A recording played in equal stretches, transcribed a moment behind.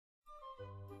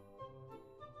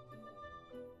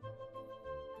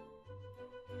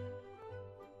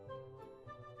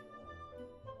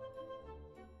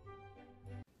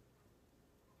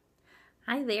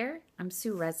Hi there, I'm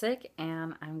Sue Resig,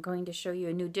 and I'm going to show you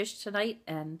a new dish tonight,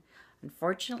 and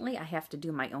unfortunately I have to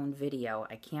do my own video.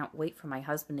 I can't wait for my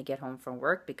husband to get home from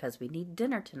work because we need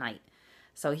dinner tonight.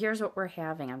 So here's what we're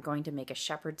having. I'm going to make a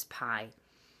shepherd's pie,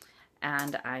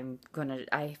 and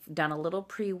I've done a little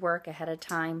pre-work ahead of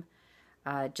time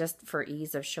just for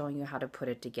ease of showing you how to put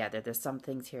it together. There's some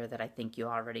things here that I think you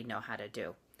already know how to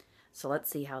do. So let's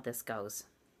see how this goes.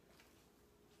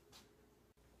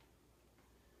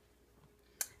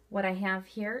 What I have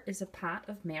here is a pot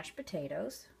of mashed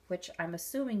potatoes, which I'm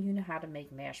assuming you know how to make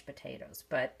mashed potatoes,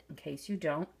 but in case you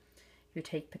don't, you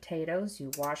take potatoes,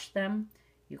 you wash them,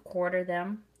 you quarter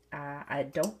them. I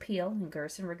don't peel. In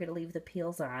Gerson, we're going to leave the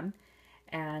peels on,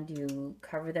 and you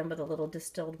cover them with a little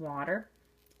distilled water,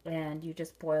 and you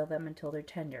just boil them until they're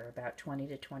tender, about 20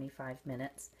 to 25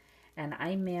 minutes. And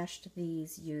I mashed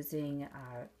these using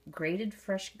grated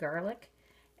fresh garlic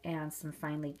and some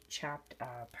finely chopped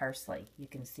parsley. You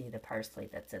can see the parsley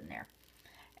that's in there.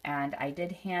 And I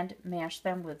did hand mash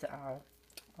them with, a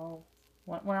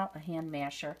hand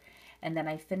masher. And then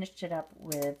I finished it up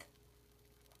with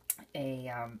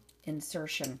a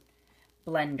insertion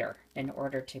blender in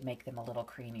order to make them a little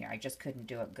creamier. I just couldn't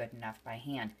do it good enough by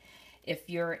hand. If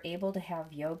you're able to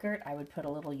have yogurt, I would put a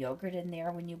little yogurt in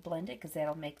there when you blend it because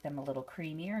that'll make them a little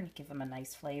creamier and give them a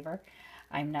nice flavor.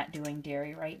 I'm not doing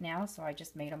dairy right now, so I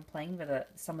just made them plain with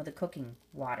some of the cooking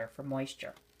water for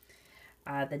moisture.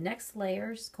 The next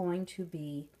layer is going to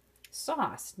be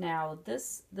sauce. Now,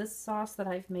 this sauce that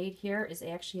I've made here is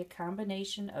actually a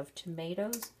combination of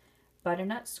tomatoes,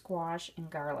 butternut squash, and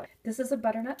garlic. This is a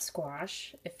butternut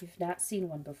squash, if you've not seen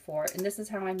one before, and this is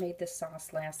how I made this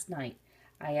sauce last night.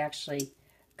 I actually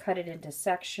cut it into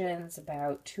sections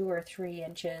about 2 or 3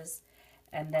 inches,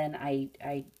 and then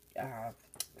I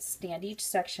stand each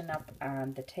section up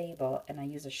on the table, and I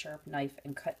use a sharp knife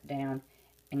and cut down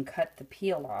and cut the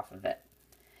peel off of it.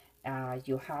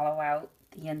 You hollow out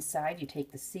the inside, you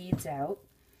take the seeds out,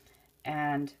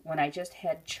 and when I just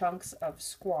had chunks of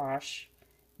squash,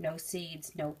 no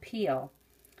seeds, no peel,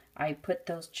 I put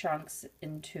those chunks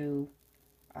into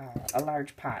a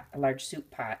large pot, a large soup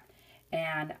pot,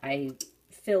 and I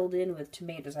filled in with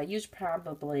tomatoes. I used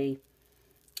probably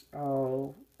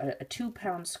a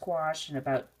 2-pound squash and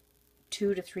about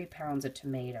 2 to 3 pounds of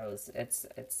tomatoes. It's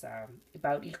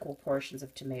about equal portions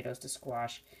of tomatoes to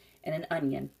squash, and an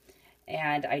onion.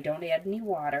 And I don't add any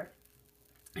water.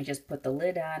 I just put the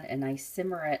lid on and I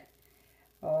simmer it,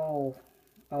 a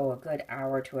good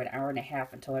hour to an hour and a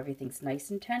half until everything's nice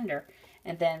and tender.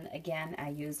 And then again, I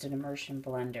used an immersion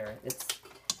blender.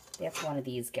 That's one of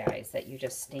these guys that you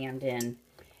just stand in,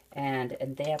 and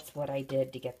that's what I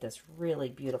did to get this really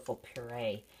beautiful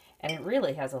puree. And it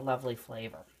really has a lovely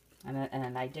flavor.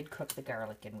 And I did cook the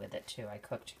garlic in with it too. I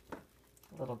cooked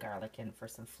a little garlic in for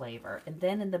some flavor. And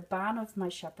then in the bottom of my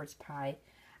shepherd's pie,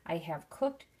 I have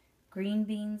cooked green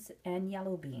beans and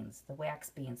yellow beans, the wax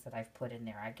beans that I've put in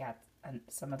there. I got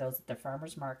some of those at the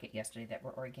farmer's market yesterday that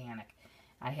were organic.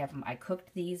 I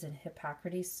cooked these in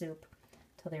Hippocrates soup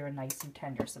till they were nice and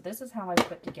tender. So this is how I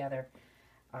put together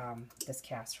this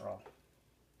casserole.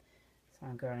 So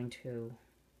I'm going to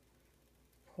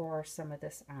pour some of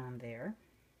this on there.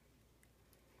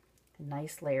 A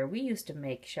nice layer. We used to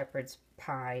make shepherd's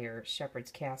pie or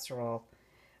shepherd's casserole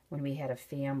when we had a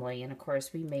family, and of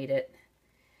course we made it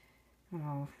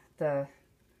the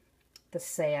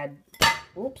sad,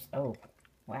 oops, oh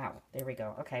wow, there we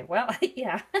go. Okay, well,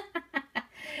 yeah.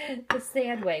 The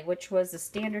sad way, which was the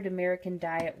standard American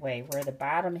diet way, where the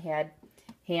bottom had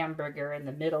hamburger and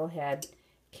the middle had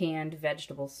canned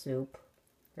vegetable soup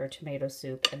or tomato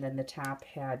soup, and then the top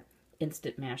had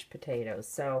instant mashed potatoes.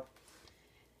 So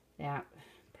that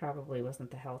probably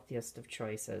wasn't the healthiest of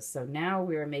choices. So now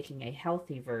we're making a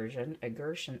healthy version, a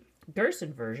Gerson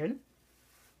version.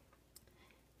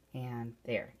 And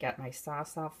there, got my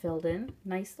sauce all filled in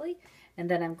nicely. And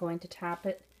then I'm going to top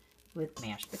it with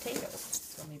mashed potatoes.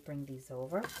 So let me bring these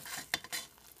over,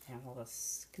 and we'll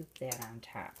just scoop that on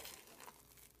top.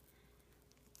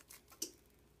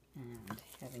 And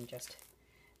having just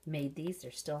made these,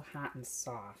 they're still hot and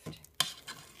soft,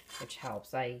 which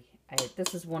helps.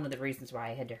 This is one of the reasons why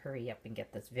I had to hurry up and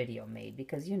get this video made,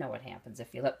 because you know what happens.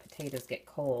 If you let potatoes get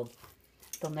cold,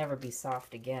 they'll never be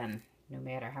soft again, no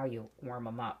matter how you warm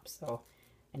them up. So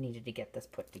I needed to get this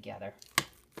put together.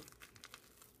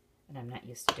 And I'm not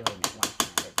used to doing it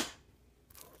one-handed.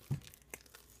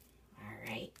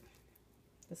 Alright.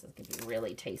 This is going to be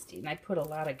really tasty. And I put a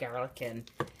lot of garlic in,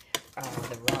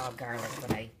 the raw garlic,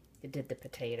 when I did the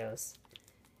potatoes.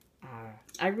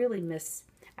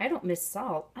 I don't miss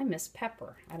salt. I miss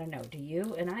pepper. I don't know. Do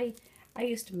you? And I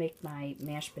used to make my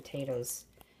mashed potatoes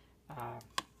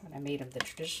when I made them the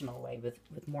traditional way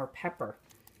with more pepper,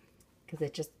 because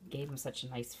it just gave them such a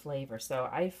nice flavor. So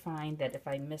I find that if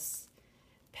I miss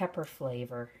pepper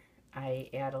flavor, I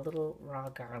add a little raw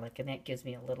garlic, and that gives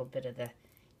me a little bit of the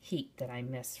heat that I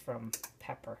miss from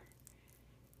pepper.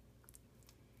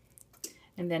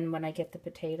 And then when I get the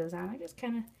potatoes on, I just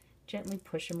kind of gently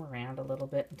push them around a little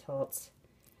bit until it's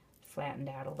flattened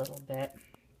out a little bit.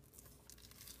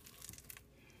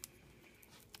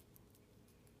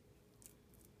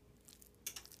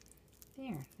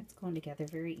 There, it's going together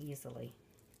very easily.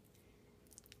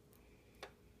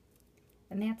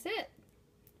 And that's it.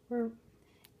 We're,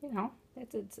 you know,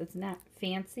 it's not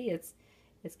fancy. It's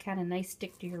kind of nice,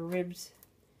 stick to your ribs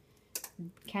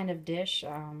kind of dish.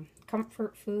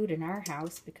 Comfort food in our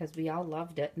house because we all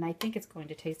loved it, and I think it's going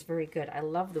to taste very good. I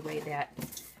love the way that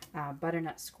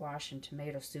butternut squash and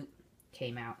tomato soup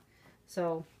came out.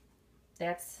 So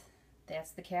that's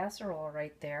the casserole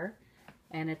right there,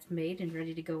 and it's made and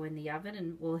ready to go in the oven,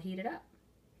 and we'll heat it up.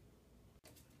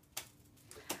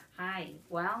 Hi,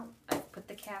 well, I put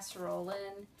the casserole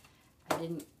in. I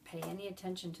didn't pay any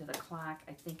attention to the clock.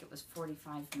 I think it was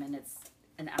 45 minutes,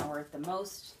 an hour at the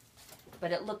most,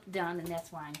 but it looked done, and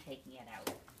that's why I'm taking it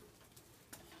out.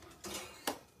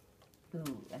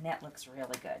 Ooh, and that looks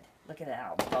really good. Look at that,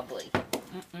 all bubbly.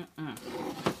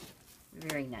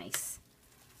 Very nice.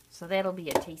 So that'll be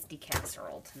a tasty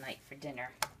casserole tonight for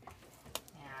dinner.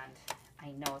 And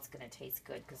I know it's going to taste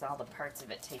good because all the parts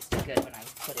of it tasted good when I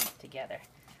was putting it together.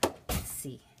 Let's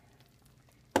see.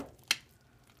 Let's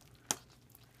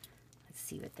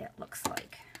see what that looks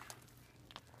like.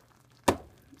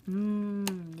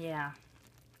 Yeah.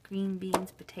 Green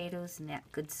beans, potatoes, and that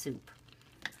good soup.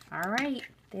 All right,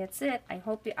 that's it. I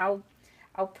hope you, I'll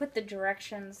put the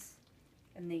directions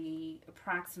and the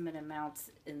approximate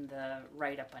amounts in the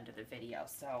write-up under the video.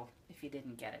 So if you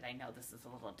didn't get it, I know this is a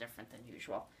little different than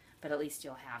usual, but at least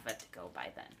you'll have it to go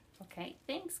by then. Okay,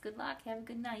 thanks. Good luck. Have a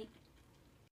good night.